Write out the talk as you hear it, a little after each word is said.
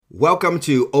Welcome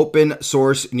to Open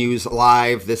Source News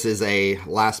Live. This is a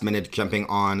last minute jumping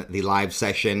on the live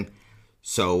session,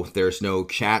 so there's no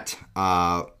chat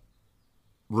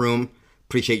room.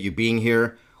 Appreciate you being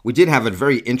here. We did have a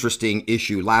very interesting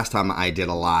issue last time I did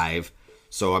a live,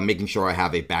 so I'm making sure I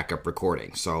have a backup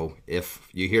recording. So if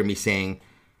you hear me saying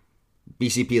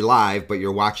BCP live, but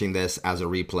you're watching this as a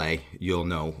replay, you'll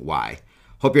know why.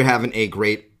 Hope you're having a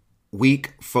great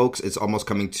week, folks. It's almost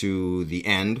coming to the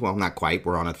end. Well, not quite.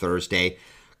 We're on a Thursday,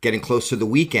 getting close to the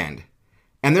weekend.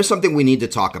 And there's something we need to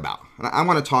talk about. I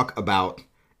want to talk about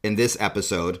in this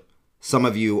episode. Some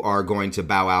of you are going to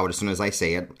bow out as soon as I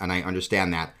say it, and I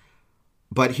understand that.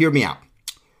 But hear me out.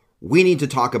 We need to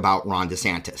talk about Ron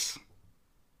DeSantis.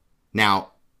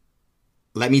 Now,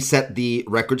 let me set the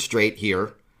record straight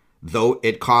here. Though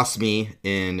it costs me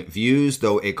in views,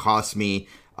 though it costs me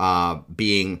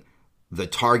being the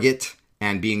target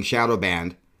and being shadow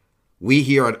banned, we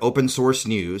here at Open Source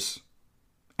News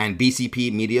and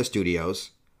BCP Media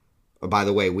Studios, by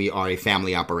the way, we are a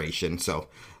family operation, so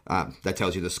that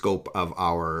tells you the scope of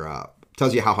our,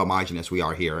 tells you how homogenous we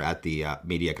are here at the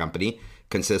media company.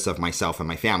 Consists of myself and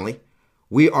my family.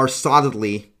 We are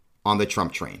solidly on the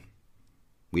Trump train.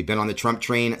 We've been on the Trump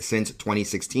train since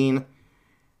 2016,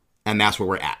 and that's where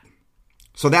we're at.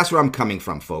 So that's where I'm coming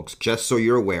from, folks, just so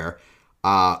you're aware.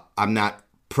 I'm not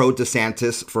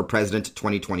pro-DeSantis for President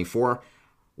 2024.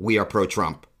 We are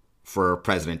pro-Trump for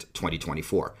President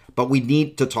 2024. But we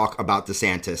need to talk about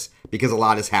DeSantis because a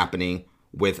lot is happening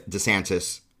with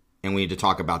DeSantis, and we need to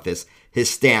talk about this. His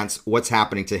stance, what's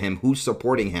happening to him, who's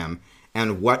supporting him,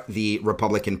 and what the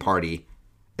Republican Party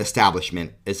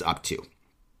establishment is up to.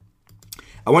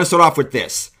 I want to start off with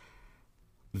this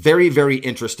very, very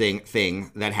interesting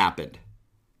thing that happened.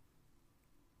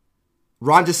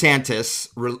 Ron DeSantis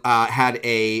had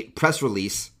a press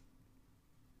release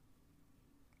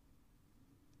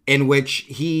in which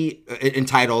he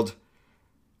entitled,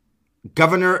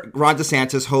 Governor Ron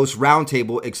DeSantis hosts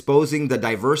roundtable exposing the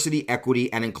diversity,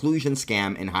 equity, and inclusion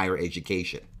scam in higher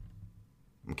education.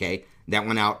 Okay, that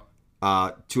went out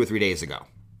 2 or 3 days ago.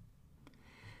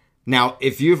 Now,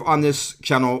 if you've on this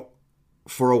channel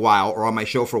for a while or on my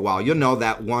show for a while, you'll know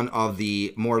that one of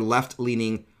the more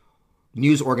left-leaning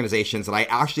news organizations that I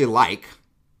actually like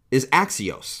is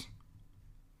Axios.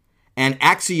 And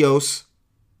Axios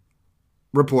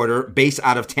reporter based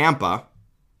out of Tampa,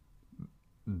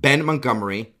 Ben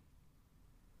Montgomery,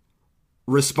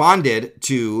 responded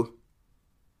to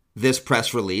this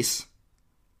press release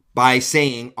by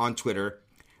saying on Twitter,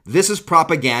 "This is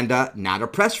propaganda, not a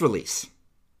press release."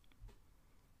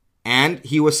 And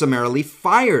he was summarily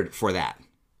fired for that.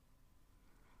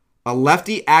 A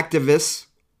lefty activist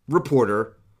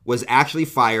reporter was actually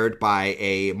fired by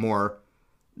a more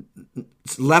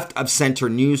left of center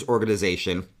news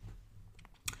organization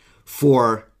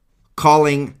for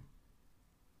calling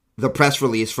the press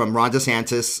release from Ron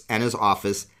DeSantis and his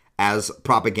office as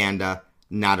propaganda,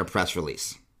 not a press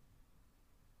release.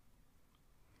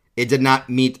 It did not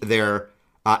meet their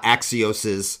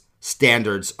Axios's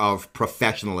standards of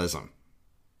professionalism.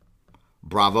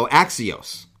 Bravo,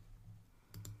 Axios.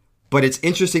 But it's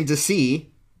interesting to see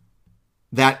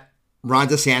that Ron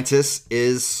DeSantis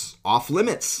is off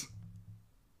limits.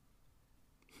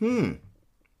 Let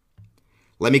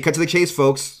me cut to the chase,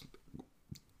 folks.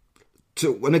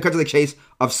 Let me cut to the chase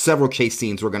of several chase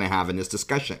scenes we're going to have in this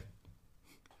discussion.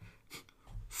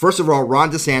 First of all,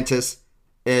 Ron DeSantis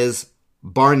is,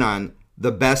 bar none,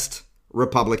 the best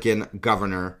Republican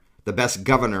governor, the best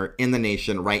governor in the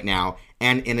nation right now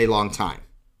and in a long time.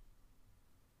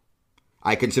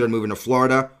 I considered moving to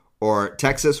Florida or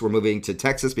Texas. We're moving to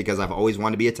Texas because I've always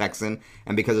wanted to be a Texan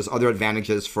and because there's other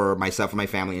advantages for myself and my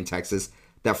family in Texas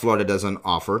that Florida doesn't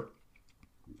offer.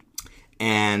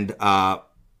 And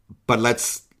but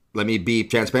let me be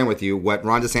transparent with you. What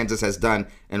Ron DeSantis has done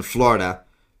in Florida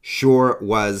sure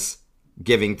was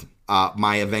giving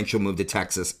my eventual move to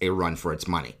Texas a run for its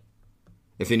money.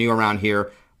 If you're new around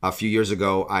here, a few years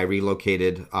ago, I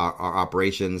relocated our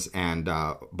operations and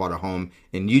bought a home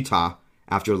in Utah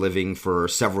after living for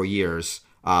several years,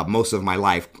 most of my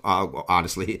life,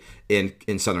 honestly,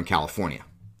 in Southern California.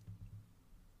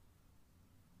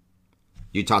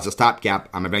 Utah's a stopgap.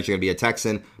 I'm eventually going to be a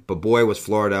Texan, but boy, was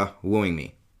Florida wooing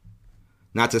me.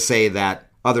 Not to say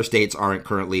that other states aren't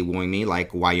currently wooing me,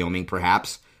 like Wyoming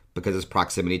perhaps, because of its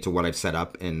proximity to what I've set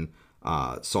up in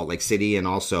Salt Lake City and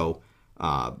also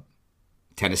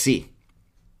Tennessee.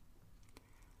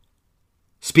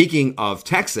 Speaking of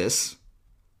Texas,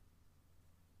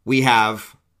 we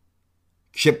have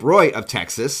Chip Roy of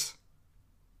Texas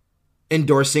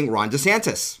endorsing Ron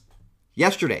DeSantis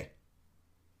yesterday.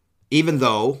 Even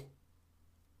though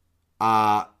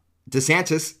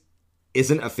DeSantis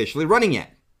isn't officially running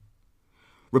yet.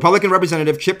 Republican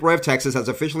Representative Chip Roy of Texas has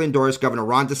officially endorsed Governor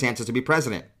Ron DeSantis to be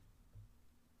president.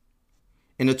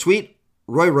 In a tweet,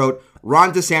 Roy wrote,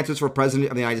 "Ron DeSantis for president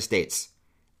of the United States."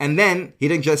 And then he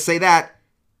didn't just say that.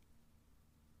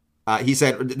 He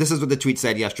said, this is what the tweet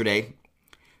said yesterday.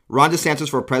 "Ron DeSantis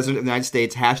for president of the United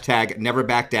States, hashtag never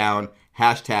back down,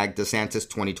 hashtag DeSantis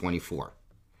 2024.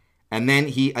 And then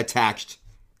he attached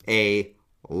a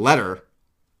letter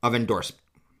of endorsement.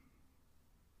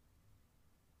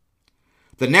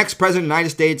 "The next president of the United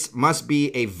States must be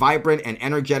a vibrant and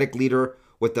energetic leader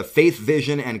with the faith,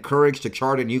 vision, and courage to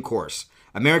chart a new course.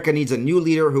 America needs a new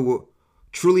leader who will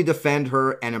truly defend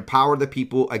her and empower the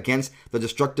people against the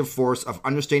destructive force of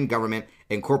understated government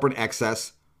and corporate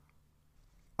excess,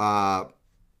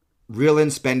 real-in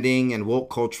spending, and woke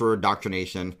culture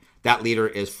indoctrination. That leader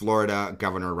is Florida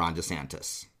Governor Ron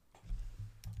DeSantis."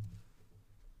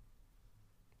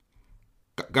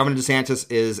 Governor DeSantis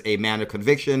is a man of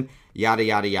conviction, yada,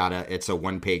 yada, yada. It's a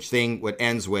one-page thing. What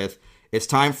ends with, "It's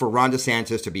time for Ron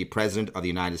DeSantis to be president of the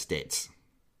United States.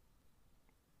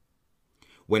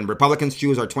 When Republicans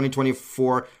choose our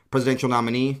 2024 presidential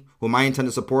nominee, whom I intend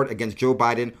to support against Joe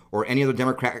Biden or any other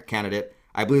Democratic candidate,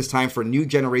 I believe it's time for a new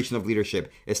generation of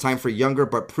leadership. It's time for younger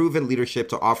but proven leadership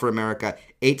to offer America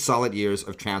 8 solid years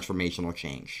of transformational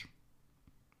change."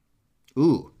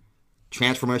 Ooh,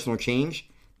 transformational change?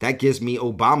 That gives me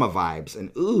Obama vibes.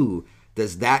 And ooh,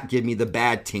 does that give me the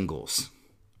bad tingles?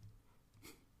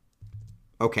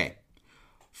 Okay,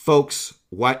 folks,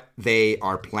 what they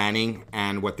are planning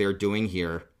and what they're doing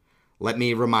here, let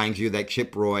me remind you that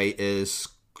Chip Roy is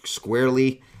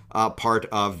squarely part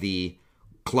of the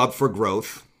Club for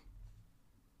Growth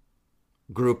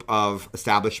group of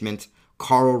establishment,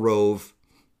 Karl Rove.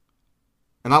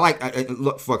 And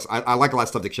look, folks, I like a lot of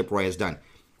stuff that Chip Roy has done.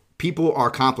 People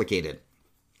are complicated.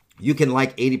 You can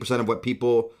like 80% of what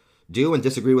people do and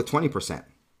disagree with 20%.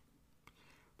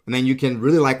 And then you can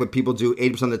really like what people do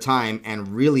 80% of the time and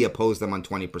really oppose them on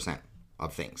 20%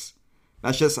 of things.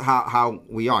 That's just how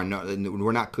we are. No,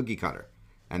 we're not cookie cutter.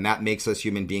 And that makes us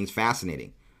human beings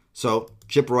fascinating. So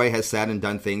Chip Roy has said and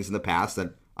done things in the past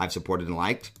that I've supported and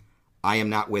liked. I am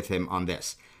not with him on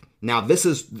this. Now, this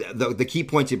is the key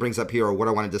points he brings up here are what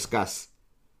I want to discuss.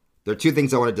 There are 2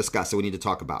 things I want to discuss that we need to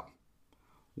talk about.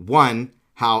 One,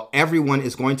 how everyone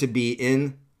is going to be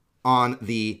in on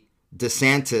the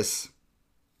DeSantis.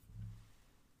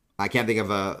 I can't think of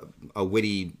a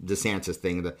witty DeSantis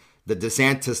thing. The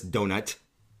DeSantis donut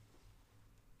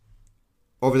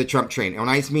over the Trump train. And when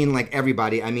I mean like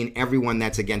everybody, I mean everyone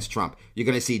that's against Trump. You're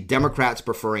going to see Democrats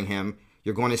preferring him.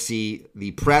 You're going to see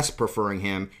the press preferring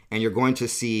him. And you're going to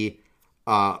see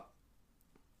you're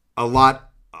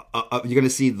going to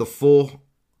see the full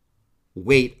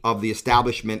weight of the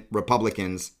establishment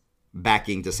Republicans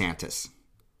backing DeSantis.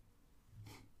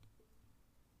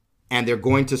 And they're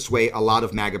going to sway a lot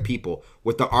of MAGA people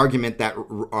with the argument that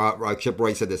Chip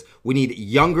Roy said this. We need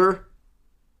younger,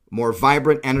 more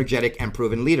vibrant, energetic, and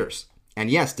proven leaders. And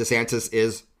yes, DeSantis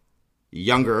is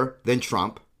younger than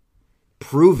Trump,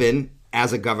 proven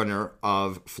as a governor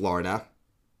of Florida,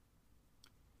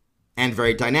 and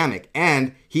very dynamic.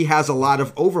 And he has a lot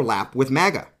of overlap with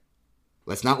MAGA.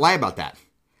 Let's not lie about that.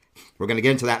 We're going to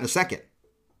get into that in a second.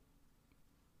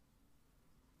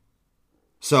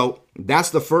 So that's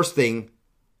the first thing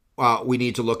we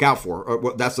need to look out for.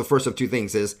 Or that's the first of 2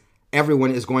 things is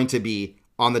everyone is going to be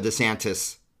on the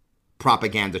DeSantis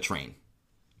propaganda train.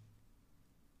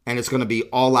 And it's going to be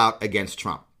all out against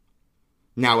Trump.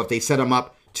 Now, if they set him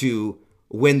up to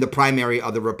win the primary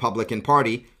of the Republican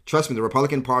Party, trust me, the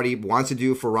Republican Party wants to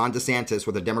do for Ron DeSantis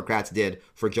what the Democrats did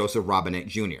for Joseph Robinette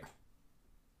Jr.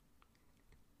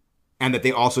 And that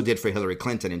they also did for Hillary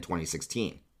Clinton in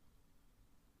 2016.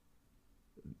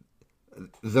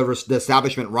 The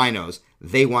establishment rhinos,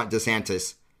 they want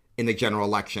DeSantis in the general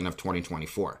election of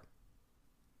 2024.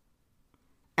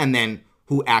 And then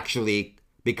who actually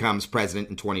becomes president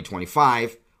in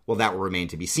 2025, well, that will remain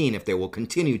to be seen if they will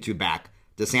continue to back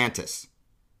DeSantis.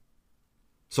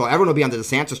 So everyone will be on the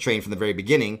DeSantis train from the very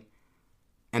beginning.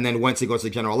 And then once he goes to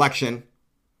the general election,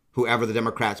 whoever the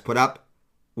Democrats put up,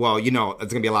 well, you know,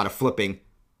 it's going to be a lot of flipping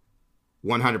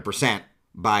 100%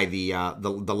 by the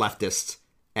leftists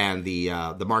and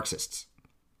the Marxists.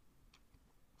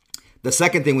 The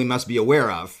second thing we must be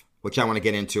aware of, which I want to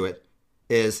get into it,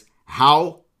 is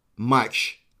how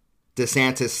much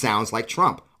DeSantis sounds like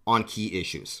Trump on key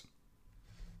issues.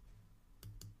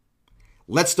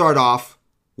 Let's start off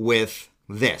with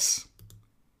this.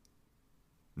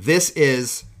 This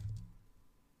is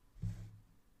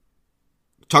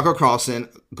Tucker Carlson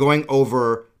going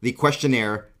over the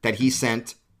questionnaire that he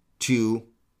sent to,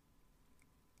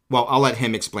 well, I'll let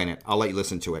him explain it. I'll let you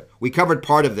listen to it. We covered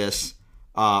part of this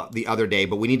the other day,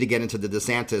 but we need to get into the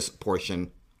DeSantis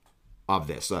portion of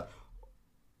this.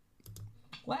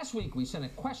 Last week, we sent a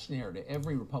questionnaire to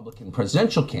every Republican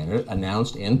presidential candidate,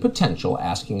 announced and potential,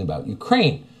 asking about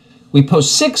Ukraine. We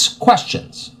posed 6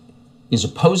 questions. Is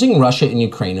opposing Russia in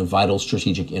Ukraine a vital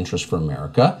strategic interest for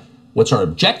America? What's our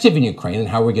objective in Ukraine, and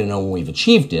how are we going to know when we've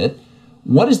achieved it?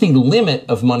 What is the limit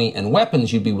of money and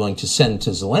weapons you'd be willing to send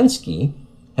to Zelensky?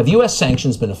 Have U.S.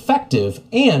 sanctions been effective?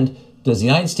 And does the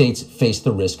United States face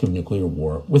the risk of nuclear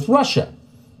war with Russia?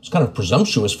 It's kind of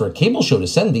presumptuous for a cable show to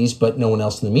send these, but no one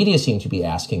else in the media seemed to be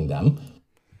asking them.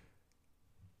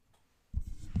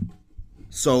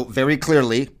 So very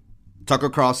clearly, Tucker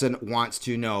Carlson wants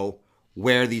to know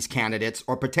where these candidates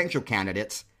or potential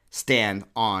candidates stand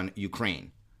on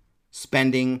Ukraine.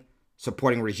 Spending,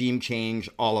 supporting regime change,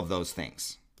 all of those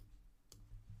things.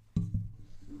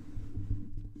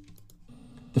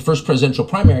 The first presidential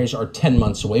primaries are 10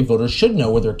 months away. Voters should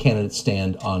know where their candidates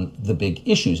stand on the big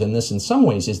issues, and this in some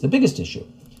ways is the biggest issue.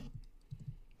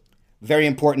 Very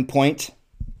important point.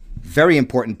 Very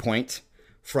important point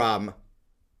from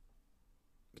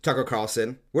Tucker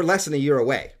Carlson. We're less than a year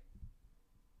away.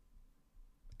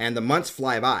 And the months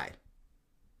fly by.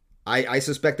 I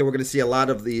suspect that we're going to see a lot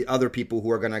of the other people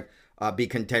who are going to be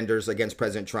contenders against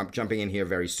President Trump jumping in here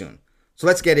very soon. So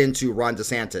let's get into Ron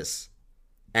DeSantis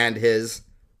and his,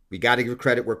 we got to give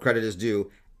credit where credit is due,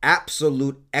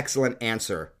 absolute excellent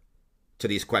answer to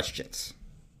these questions.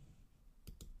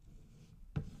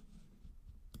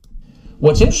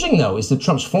 What's interesting, though, is that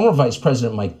Trump's former Vice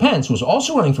President Mike Pence, who was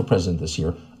also running for president this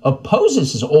year,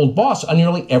 opposes his old boss on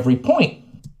nearly every point.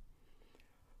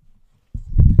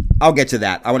 I'll get to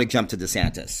that. I want to jump to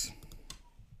DeSantis.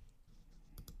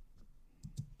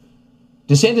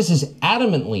 DeSantis is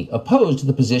adamantly opposed to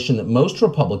the position that most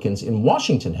Republicans in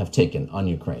Washington have taken on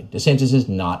Ukraine. DeSantis is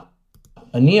not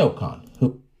a neocon.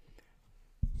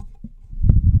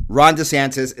 Ron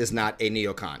DeSantis is not a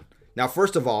neocon. Now,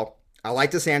 first of all, I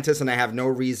like DeSantis and I have no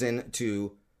reason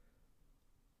to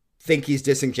think he's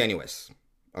disingenuous,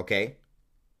 okay?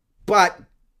 But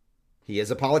he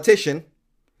is a politician.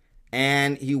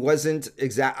 And he wasn't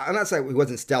I'm not saying he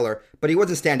wasn't stellar, but he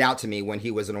wasn't stand out to me when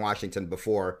he was in Washington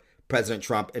before President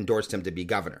Trump endorsed him to be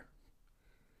governor.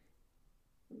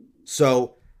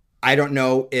 So I don't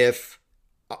know if,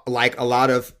 like a lot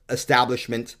of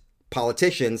establishment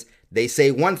politicians, they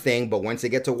say one thing, but once they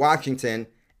get to Washington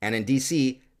and in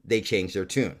D.C., they change their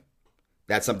tune.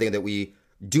 That's something that we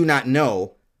do not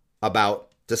know about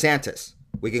DeSantis.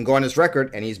 We can go on his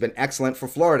record, and he's been excellent for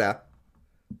Florida.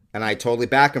 And I totally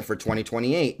back him for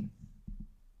 2028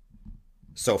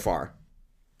 so far.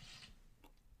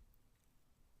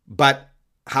 But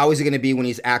how is he going to be when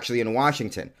he's actually in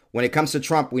Washington? When it comes to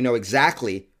Trump, we know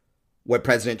exactly what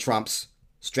President Trump's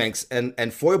strengths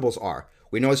and foibles are.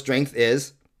 We know his strength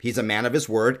is he's a man of his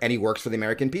word and he works for the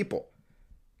American people.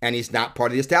 And he's not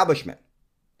part of the establishment.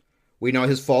 We know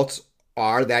his faults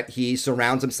are that he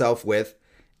surrounds himself with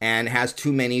and has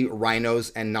too many rhinos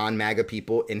and non-MAGA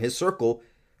people in his circle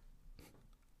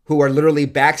who are literally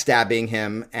backstabbing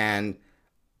him and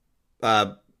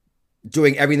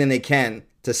doing everything they can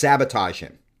to sabotage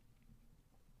him.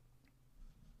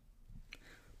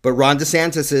 But Ron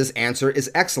DeSantis' answer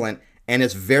is excellent, and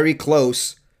it's very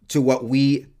close to what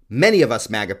many of us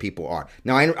MAGA people are.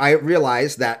 Now, I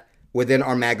realize that within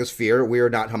our MAGA sphere, we are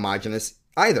not homogenous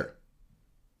either.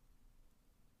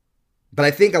 But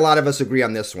I think a lot of us agree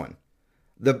on this one.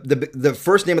 The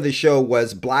first name of the show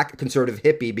was Black Conservative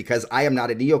Hippie because I am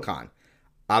not a neocon.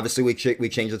 Obviously, we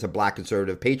changed it to Black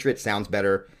Conservative Patriot. Sounds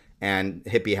better, and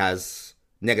hippie has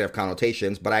negative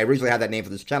connotations. But I originally had that name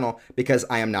for this channel because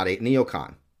I am not a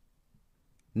neocon.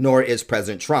 Nor is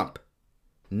President Trump.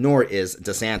 Nor is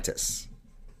DeSantis.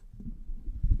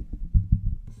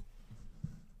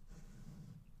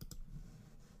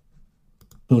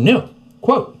 Who knew?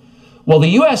 Quote, while the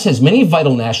U.S. has many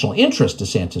vital national interests,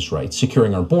 DeSantis writes,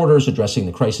 securing our borders, addressing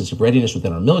the crisis of readiness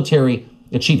within our military,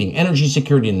 achieving energy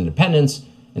security and independence,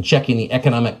 and checking the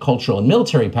economic, cultural, and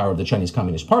military power of the Chinese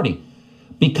Communist Party,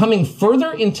 becoming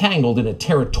further entangled in a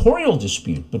territorial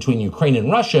dispute between Ukraine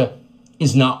and Russia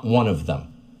is not one of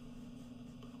them.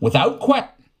 Without question.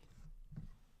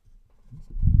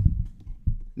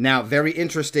 Now, very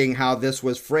interesting how this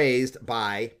was phrased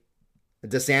by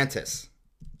DeSantis.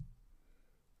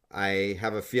 I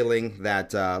have a feeling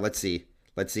that, let's see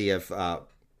if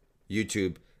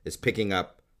YouTube is picking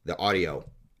up the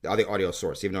other audio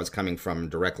source, even though it's coming from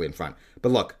directly in front.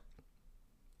 But look,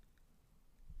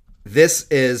 this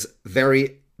is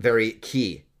very, very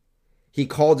key. He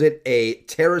called it a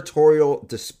territorial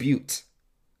dispute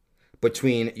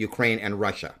between Ukraine and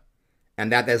Russia,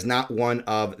 and that is not one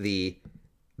of the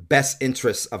best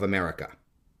interests of America.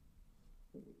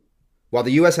 While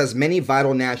the U.S. has many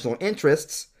vital national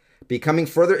interests, becoming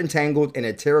further entangled in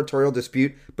a territorial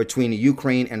dispute between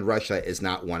Ukraine and Russia is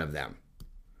not one of them.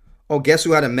 Oh, guess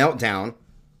who had a meltdown?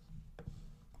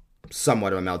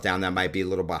 Somewhat of a meltdown. That might be a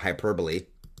little bit hyperbole.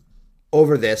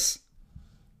 Over this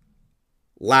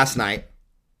last night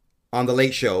on The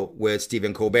Late Show with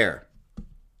Stephen Colbert.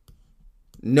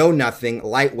 Know nothing,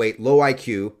 lightweight, low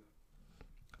IQ,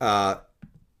 who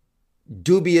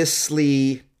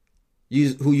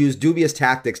used dubious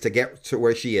tactics to get to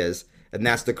where she is, and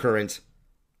that's the current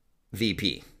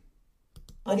VP.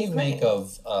 What do you make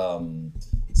of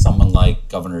someone like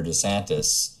Governor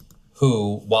DeSantis,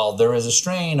 who, while there is a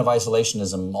strain of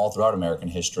isolationism all throughout American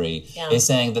history, is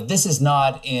saying that this is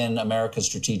not in America's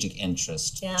strategic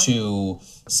interest to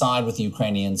side with the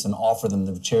Ukrainians and offer them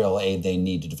the material aid they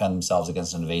need to defend themselves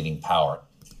against an invading power?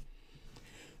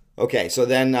 Okay, so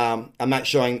then I'm not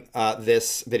showing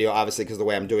this video, obviously, because of the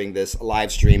way I'm doing this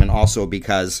live stream, and also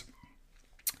because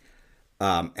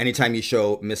anytime I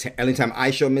show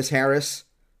Miss Harris,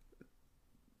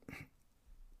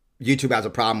 YouTube has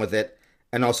a problem with it.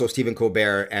 And also Stephen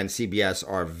Colbert and CBS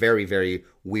are very, very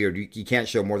weird. You can't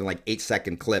show more than like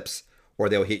 8-second clips or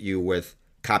they'll hit you with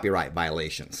copyright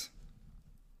violations.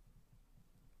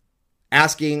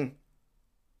 Asking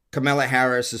Kamala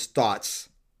Harris's thoughts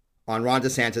on Ron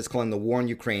DeSantis calling the war in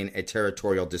Ukraine a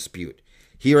territorial dispute.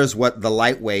 Here is what the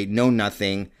lightweight, know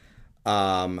nothing,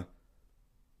 we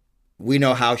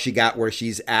know how she got where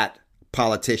she's at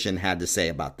politician had to say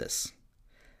about this.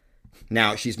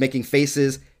 Now, she's making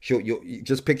faces. You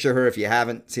just picture her, if you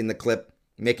haven't seen the clip,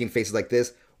 making faces like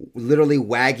this, literally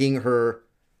wagging her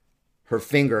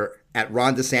finger at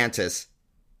Ron DeSantis.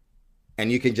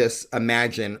 And you can just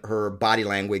imagine her body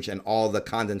language and all the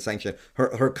condescension,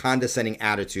 her condescending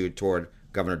attitude toward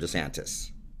Governor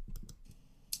DeSantis.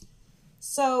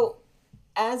 So,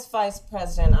 as vice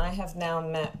president, I have now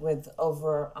met with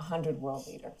over 100 world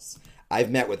leaders.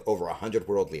 I've met with over 100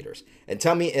 world leaders. And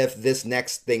tell me if this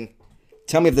next thing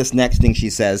she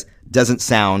says doesn't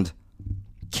sound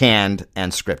canned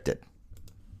and scripted.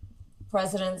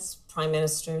 Presidents, prime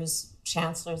ministers,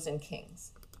 chancellors, and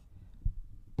kings.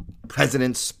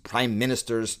 Presidents, prime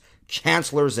ministers,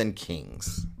 chancellors, and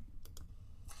kings.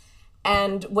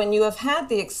 And when you have had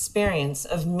the experience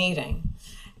of meeting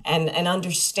and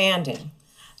understanding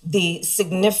the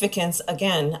significance,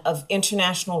 again, of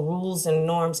international rules and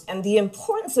norms and the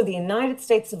importance of the United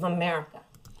States of America.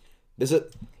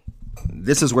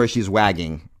 This is where she's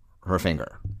wagging her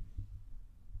finger.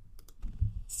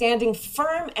 Standing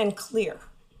firm and clear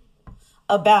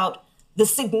about the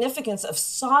significance of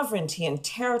sovereignty and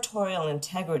territorial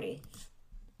integrity.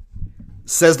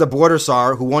 Says the border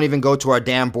czar who won't even go to our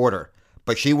damn border,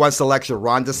 but she wants to lecture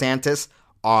Ron DeSantis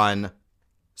on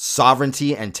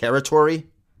sovereignty and territory?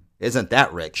 Isn't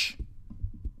that rich?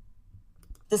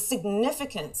 The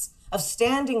significance of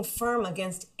standing firm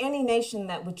against any nation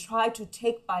that would try to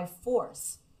take by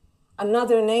force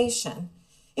another nation.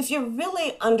 If you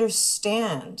really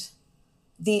understand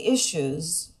the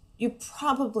issues, you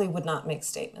probably would not make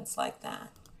statements like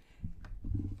that.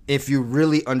 If you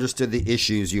really understood the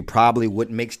issues, you probably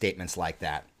wouldn't make statements like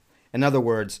that. In other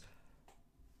words,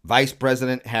 Vice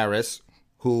President Harris,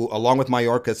 who, along with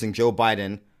Mayorkas and Joe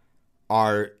Biden,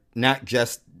 are not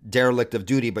just derelict of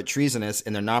duty, but treasonous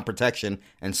in their non-protection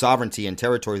and sovereignty and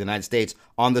territory of the United States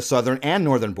on the southern and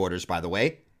northern borders, by the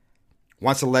way,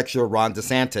 wants to lecture Ron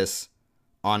DeSantis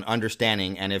on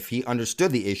understanding, and if he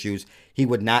understood the issues, he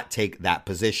would not take that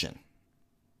position.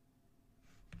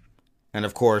 And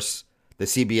of course, the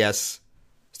CBS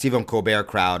Stephen Colbert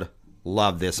crowd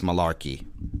love this malarkey.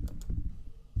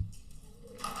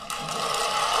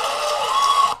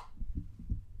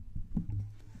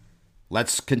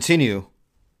 Let's continue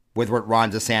with what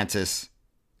Ron DeSantis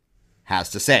has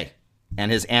to say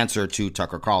and his answer to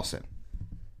Tucker Carlson.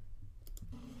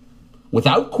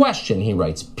 Without question, he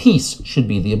writes, peace should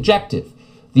be the objective.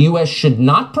 The U.S. should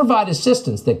not provide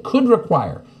assistance that could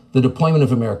require the deployment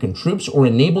of American troops or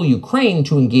enable Ukraine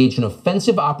to engage in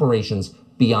offensive operations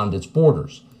beyond its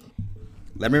borders.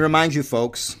 Let me remind you,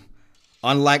 folks,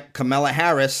 unlike Kamala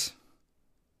Harris,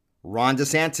 Ron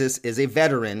DeSantis is a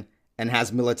veteran and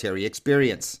has military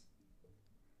experience.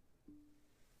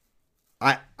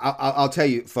 I'll tell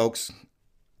you, folks,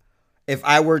 if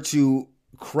I were to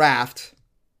craft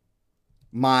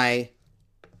my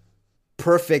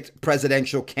perfect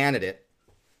presidential candidate,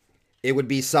 it would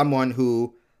be someone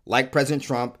who, like President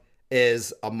Trump,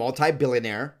 is a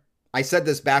multi-billionaire, I said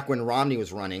this back when Romney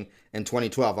was running in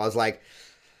 2012. I was like,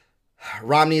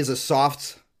 Romney is a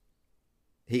soft,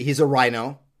 he's a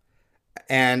rhino.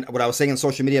 And what I was saying on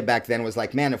social media back then was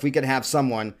like, man, if we could have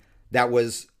someone that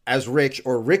was as rich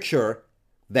or richer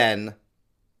than,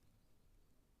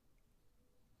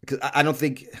 because I don't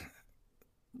think,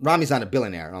 Romney's not a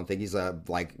billionaire. I don't think he's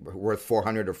like worth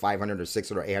 400 or 500 or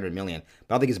 600 or 800 million.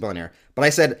 But I don't think he's a billionaire. But I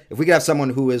said, if we could have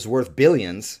someone who is worth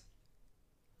billions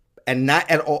and not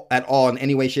at all in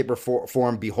any way, shape, or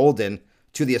form beholden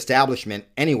to the establishment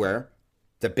anywhere,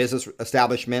 the business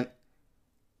establishment,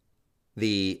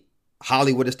 the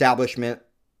Hollywood establishment,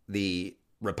 the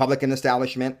Republican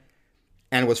establishment,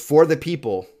 and was for the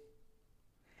people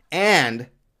and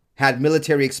had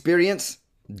military experience,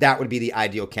 that would be the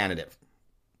ideal candidate.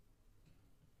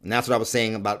 And that's what I was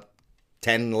saying about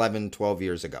 10, 11, 12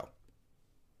 years ago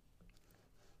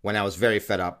when I was very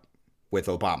fed up with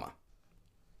Obama.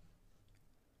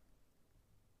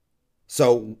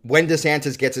 So when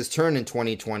DeSantis gets his turn in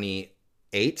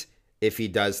 2028, if he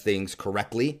does things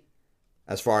correctly,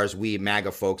 as far as we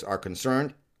MAGA folks are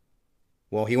concerned,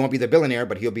 well, he won't be the billionaire,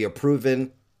 but he'll be a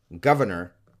proven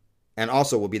governor and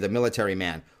also will be the military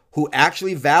man who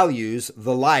actually values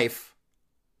the lives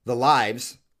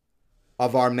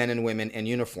of our men and women in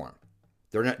uniform.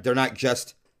 They're not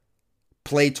just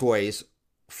play toys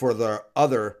for the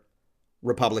other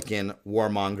Republican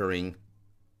warmongering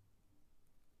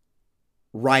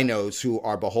rhinos who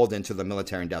are beholden to the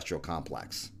military-industrial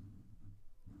complex.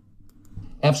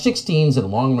 F-16s and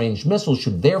long-range missiles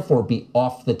should therefore be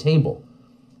off the table.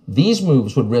 These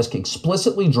moves would risk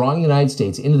explicitly drawing the United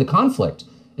States into the conflict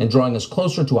and drawing us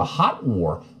closer to a hot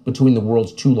war between the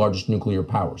world's two largest nuclear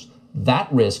powers.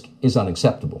 That risk is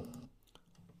unacceptable.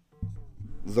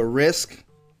 The risk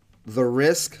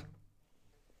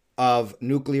of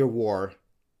nuclear war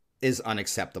is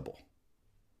unacceptable.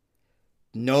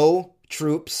 No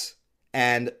troops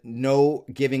and no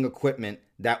giving equipment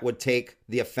that would take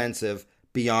the offensive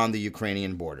beyond the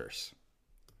Ukrainian borders.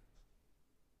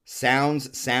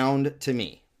 Sounds sound to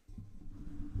me.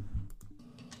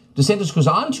 DeSantis goes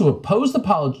on to oppose the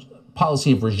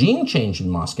policy of regime change in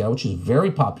Moscow, which is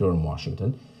very popular in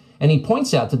Washington, and he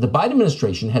points out that the Biden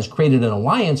administration has created an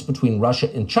alliance between Russia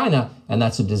and China, and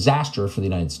that's a disaster for the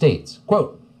United States.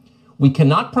 Quote, "We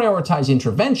cannot prioritize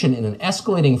intervention in an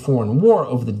escalating foreign war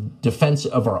over the defense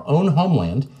of our own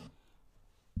homeland."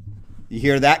 You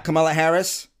hear that, Kamala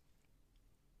Harris?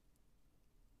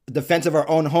 The defense of our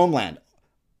own homeland.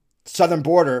 Southern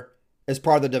border is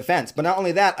part of the defense. But not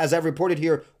only that, as I've reported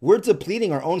here, we're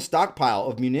depleting our own stockpile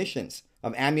of munitions,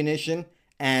 of ammunition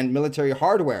and military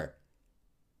hardware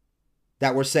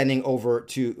that we're sending over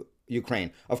to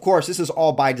Ukraine. Of course, this is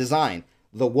all by design.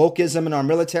 The wokeism in our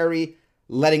military,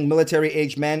 letting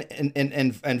military-aged men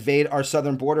invade our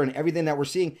southern border, and everything that we're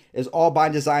seeing is all by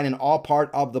design and all part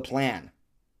of the plan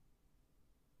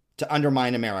to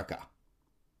undermine America.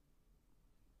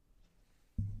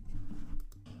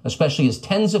 Especially as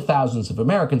tens of thousands of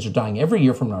Americans are dying every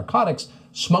year from narcotics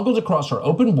smuggled across our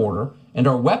open border, and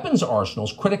our weapons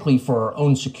arsenals, critically for our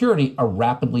own security, are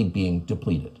rapidly being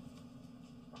depleted.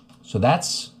 So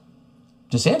that's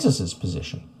DeSantis'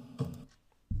 position.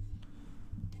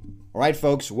 All right,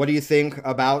 folks, what do you think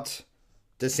about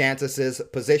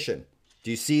DeSantis' position?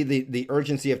 Do you see the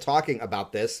urgency of talking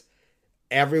about this?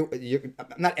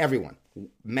 Not everyone.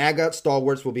 MAGA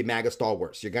stalwarts will be MAGA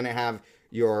stalwarts. You're going to have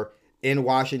your, in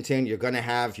Washington, you're going to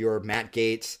have your Matt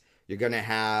Gaetz. You're going to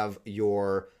have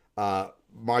your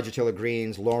Marjorie Taylor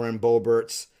Greenes, Lauren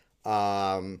Boeberts,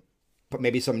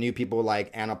 maybe some new people like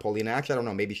Anna Paulina. Actually, I don't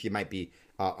know. Maybe she might be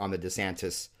on the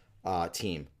DeSantis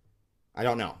team. I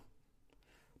don't know.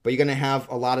 But you're going to have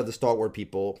a lot of the stalwart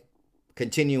people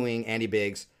continuing, Andy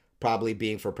Biggs, probably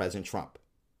being for President Trump.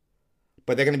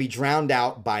 But they're going to be drowned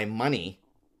out by money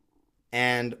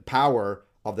and power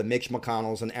of the Mitch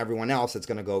McConnells and everyone else that's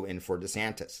going to go in for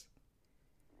DeSantis.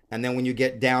 And then when you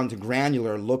get down to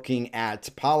granular looking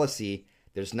at policy,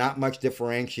 there's not much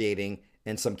differentiating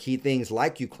in some key things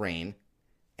like Ukraine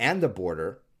and the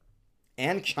border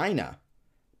and China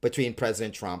between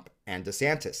President Trump and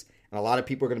DeSantis. And a lot of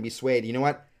people are going to be swayed. You know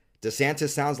what? DeSantis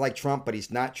sounds like Trump, but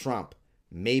he's not Trump.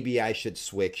 Maybe I should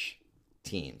switch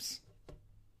teams.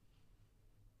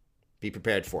 Be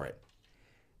prepared for it.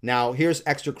 Now, here's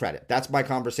extra credit. That's my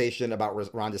conversation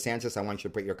about Ron DeSantis. I want you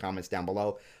to put your comments down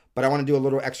below. But I want to do a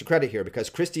little extra credit here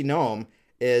because Kristi Noem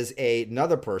is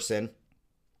another person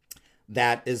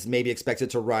that is maybe expected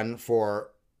to run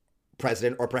for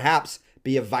president or perhaps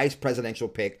be a vice presidential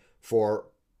pick for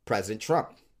President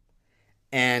Trump.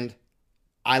 And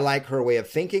I like her way of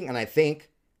thinking, and I think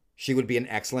she would be an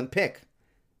excellent pick.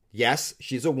 Yes,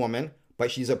 she's a woman,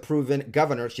 but she's a proven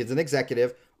governor. She's an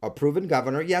executive, a proven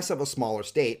governor, yes, of a smaller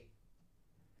state.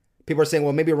 People are saying,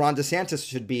 well, maybe Ron DeSantis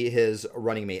should be his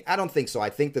running mate. I don't think so. I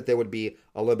think that there would be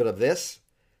a little bit of this.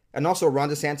 And also, Ron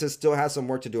DeSantis still has some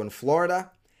work to do in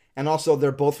Florida. And also,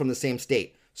 they're both from the same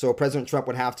state. So President Trump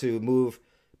would have to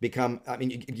you're not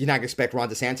going to expect Ron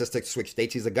DeSantis to switch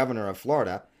states. He's the governor of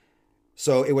Florida.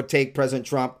 So it would take President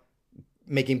Trump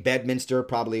making Bedminster,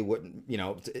 probably wouldn't,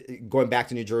 going back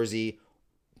to New Jersey.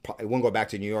 It won't go back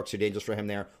to New York, too dangerous for him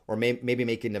there. Or maybe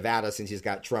making Nevada, since he's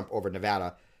got Trump over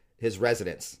Nevada, his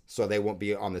residence. So they won't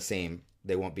be on the same,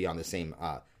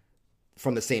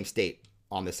 from the same state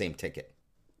on the same ticket.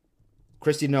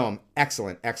 Kristi Noem,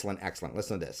 excellent.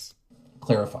 Listen to this.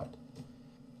 Clarified.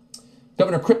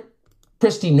 Governor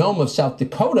Kristi Noem of South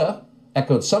Dakota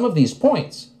echoed some of these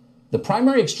points. The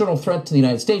primary external threat to the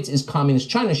United States is communist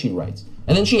China, she writes.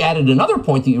 And then she added another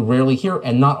point that you rarely hear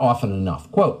and not often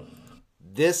enough. Quote,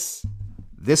 This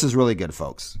is really good,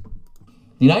 folks.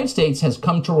 The United States has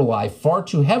come to rely far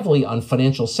too heavily on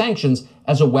financial sanctions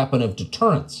as a weapon of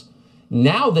deterrence.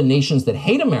 Now the nations that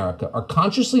hate America are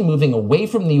consciously moving away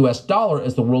from the U.S. dollar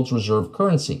as the world's reserve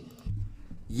currency.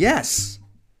 Yes.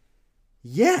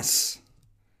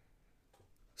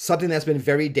 Something that's been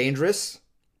very dangerous.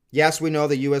 Yes, we know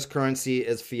the U.S. currency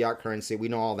is fiat currency. We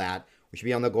know all that. We should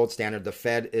be on the gold standard. The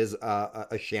Fed is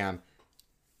a sham.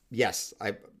 Yes,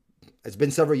 it's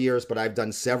been several years, but I've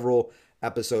done several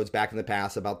episodes back in the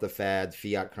past about the Fed,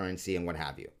 fiat currency, and what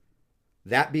have you.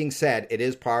 That being said, it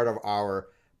is part of our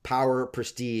power,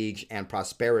 prestige, and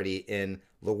prosperity in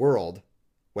the world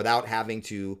without having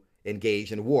to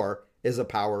engage in war is the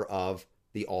power of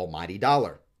the almighty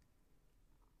dollar.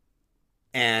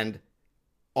 And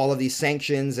all of these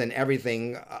sanctions and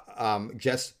everything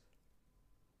just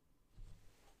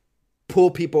pull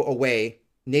people away,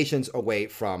 nations away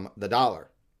from the dollar.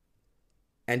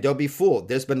 And don't be fooled.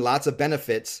 There's been lots of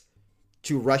benefits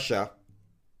to Russia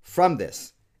from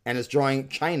this. And it's drawing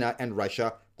China and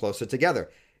Russia closer together.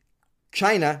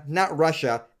 China, not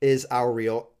Russia, is our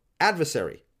real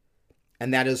adversary.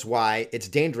 And that is why it's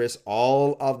dangerous,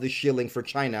 all of the shilling for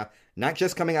China, not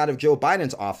just coming out of Joe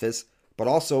Biden's office, but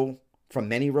also from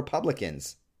many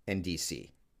Republicans in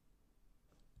D.C.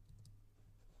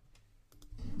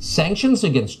 Sanctions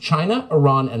against China,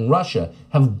 Iran, and Russia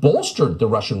have bolstered the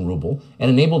Russian ruble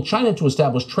and enabled China to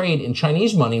establish trade in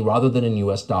Chinese money rather than in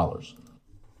U.S. dollars.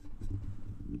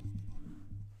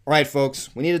 All right, folks,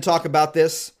 we need to talk about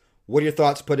this. What are your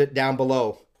thoughts? Put it down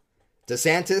below.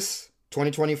 DeSantis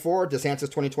 2024, DeSantis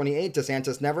 2028,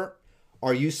 DeSantis never.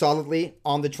 Are you solidly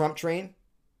on the Trump train?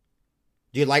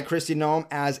 Do you like Kristi Noem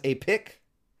as a pick?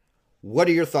 What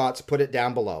are your thoughts? Put it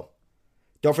down below.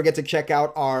 Don't forget to check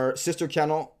out our sister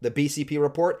channel, the BCP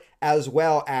Report, as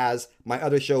well as my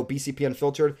other show, BCP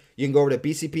Unfiltered. You can go over to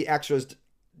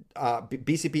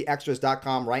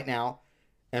bcpextras.com right now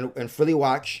and freely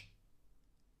watch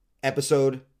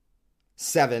episode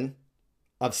 7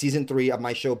 of season 3 of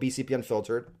my show, BCP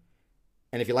Unfiltered.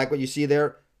 And if you like what you see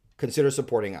there, consider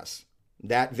supporting us.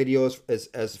 That video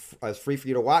is free for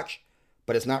you to watch,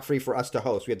 but it's not free for us to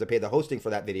host. We have to pay the hosting for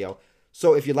that video.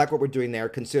 So if you like what we're doing there,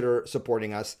 consider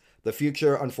supporting us. The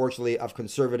future, unfortunately, of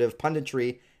conservative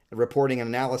punditry and reporting and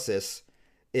analysis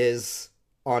is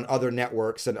on other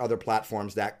networks and other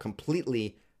platforms that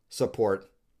completely support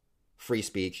free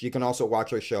speech. You can also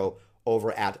watch our show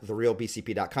over at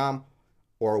therealbcp.com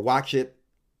or watch it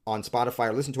on Spotify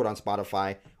or listen to it on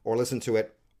Spotify or listen to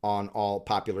it on all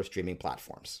popular streaming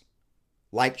platforms.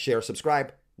 Like, share,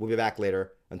 subscribe. We'll be back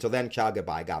later. Until then, ciao,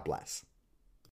 goodbye. God bless.